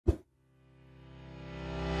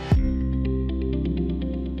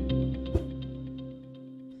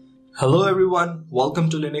Hello everyone, welcome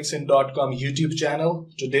to linuxin.com YouTube channel.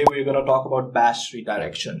 Today we're going to talk about bash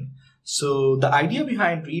redirection. So the idea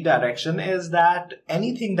behind redirection is that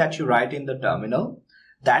anything that you write in the terminal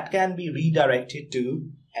that can be redirected to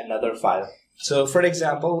another file. So for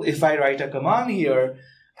example, if I write a command here,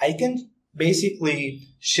 I can basically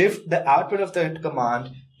shift the output of that command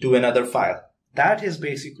to another file. That is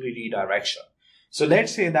basically redirection. So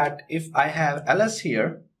let's say that if I have ls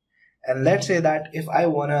here, and let's say that if I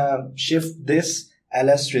want to shift this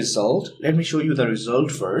ls result, let me show you the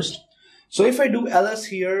result first. So if I do ls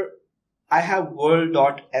here, I have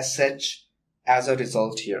world.sh as a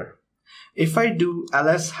result here. If I do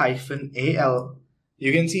ls-al,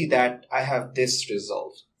 you can see that I have this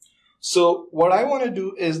result. So what I want to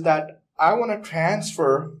do is that I want to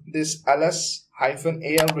transfer this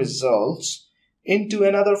ls-al results into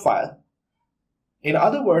another file. In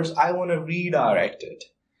other words, I want to redirect it.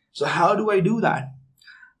 So how do I do that?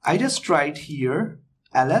 I just write here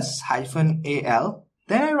ls-al,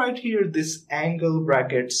 then I write here this angle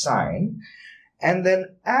bracket sign, and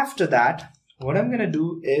then after that, what I'm going to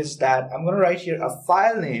do is that I'm going to write here a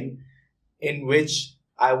file name in which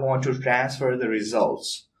I want to transfer the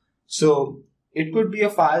results. So it could be a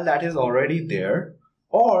file that is already there,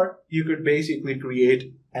 or you could basically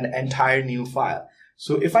create an entire new file.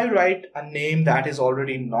 So if I write a name that is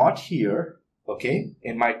already not here, okay,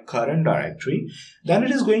 in my current directory, then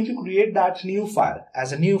it is going to create that new file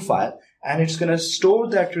as a new file, and it's going to store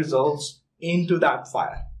that results into that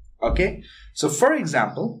file. Okay, so for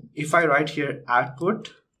example, if I write here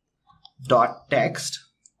output.txt,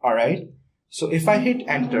 all right, so if I hit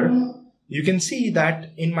enter, you can see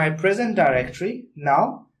that in my present directory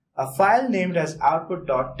now a file named as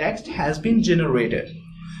output.txt has been generated.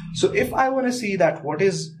 So if I want to see that what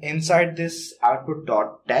is inside this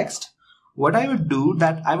output.txt, what I would do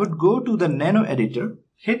that I would go to the nano editor,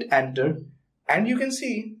 hit enter, and you can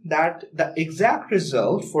see that the exact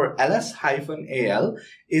result for ls-al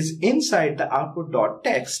is inside the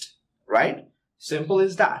output.txt, right? Simple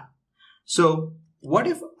as that. So what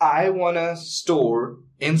if I want to store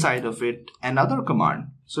inside of it another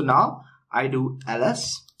command? So now I do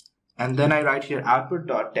ls and then I write here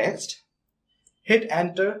output.txt, hit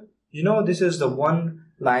enter. You know, this is the one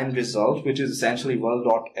line result, which is essentially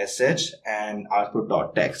world.sh and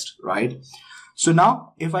output.txt, right? So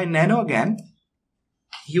now if I nano again,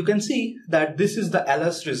 you can see that this is the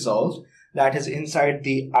ls result that is inside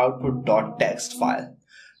the output.txt file.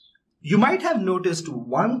 You might have noticed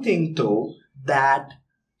one thing though, that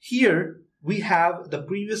here we have the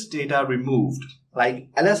previous data removed, like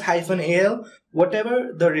ls-al,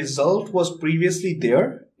 whatever the result was previously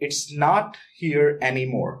there, it's not here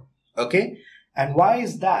anymore. Okay, and why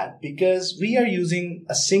is that? Because we are using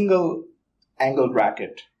a single angle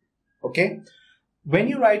bracket. Okay, when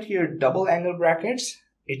you write here double angle brackets,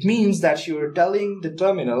 it means that you're telling the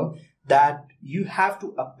terminal that you have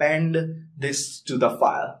to append this to the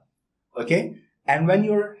file. Okay, and when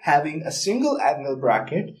you're having a single angle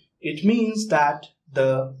bracket, it means that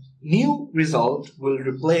the new result will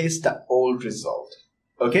replace the old result.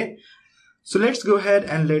 Okay, so let's go ahead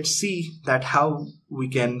and let's see that how we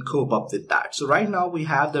can cope up with that. So right now we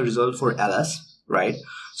have the result for ls, right?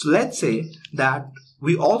 So let's say that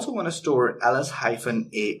we also want to store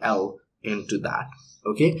ls-al into that.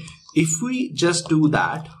 Okay, if we just do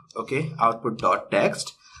that, okay,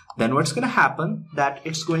 output.txt, then what's going to happen that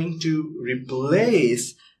it's going to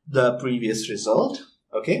replace the previous result,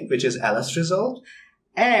 okay, which is ls result,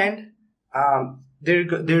 and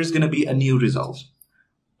there's going to be a new result.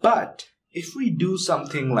 But if we do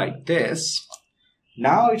something like this,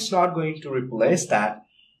 now it's not going to replace that,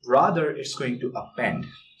 rather it's going to append.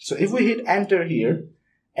 So if we hit enter here,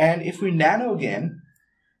 and if we nano again,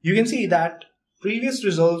 you can see that previous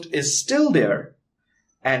result is still there,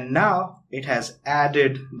 and now it has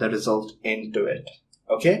added the result into it.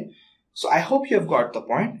 Okay, so I hope you have got the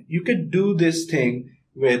point. You could do this thing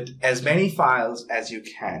with as many files as you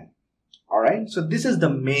can. All right, so this is the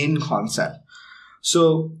main concept.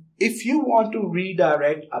 So if you want to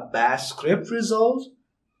redirect a bash script result,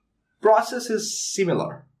 process is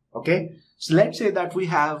similar. Okay, so let's say that we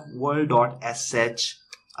have world.sh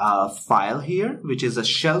file here, which is a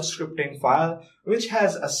shell scripting file, which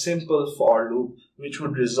has a simple for loop, which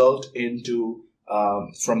would result into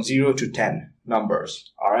from 0 to 10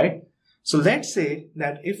 numbers. All right, so let's say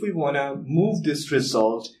that if we want to move this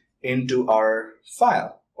result into our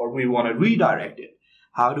file, or we want to redirect it,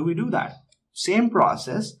 how do we do that? Same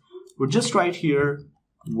process. We'll just write here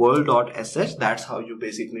world.sh. That's how you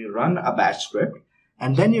basically run a bash script.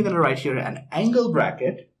 And then you're going to write here an angle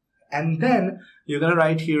bracket. And then you're going to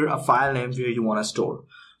write here a file name where you want to store.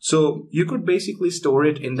 So you could basically store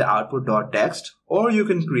it in the output.txt, or you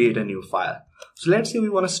can create a new file. So let's say we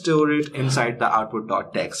want to store it inside the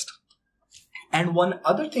output.txt. And one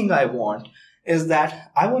other thing I want is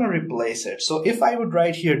that I want to replace it. So if I would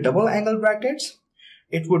write here double angle brackets,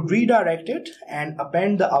 it would redirect it and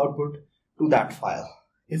append the output to that file.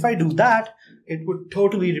 If I do that, it would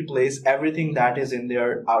totally replace everything that is in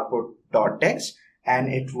their output.txt, and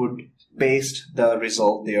it would paste the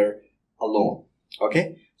result there alone.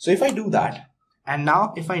 Okay, so if I do that, and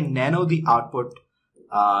now if I nano the output.txt,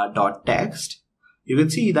 you can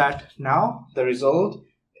see that now the result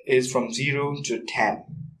is from 0 to 10.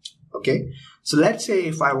 Okay, so let's say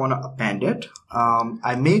if I want to append it,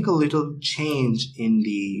 I make a little change in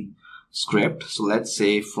the script. So let's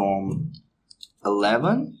say from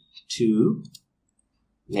 11 to,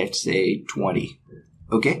 let's say, 20.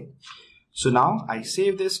 Okay, so now I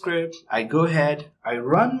save this script, I go ahead, I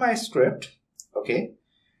run my script, okay,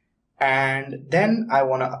 and then I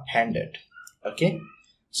want to append it. Okay,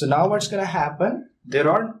 so now what's going to happen, there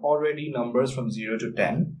are already numbers from 0 to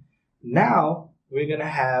 10. Now we're going to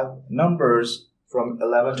have numbers from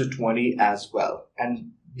 11 to 20 as well,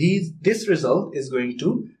 and this result is going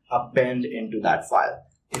to append into that file.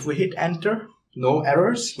 If we hit enter, no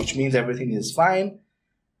errors, which means everything is fine.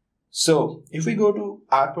 So if we go to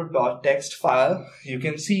output.txt file, you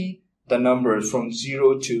can see the numbers from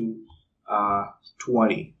 0 to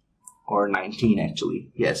 20, or 19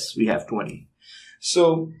 actually. Yes, we have 20.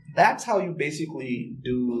 So that's how you basically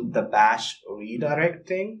do the bash redirect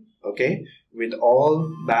thing, okay, with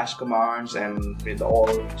all bash commands and with all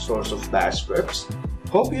sorts of bash scripts.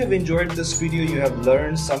 Hope you have enjoyed this video. You have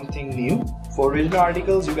learned something new. For written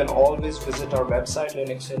articles, you can always visit our website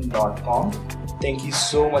linuxin.com. Thank you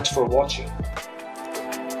so much for watching.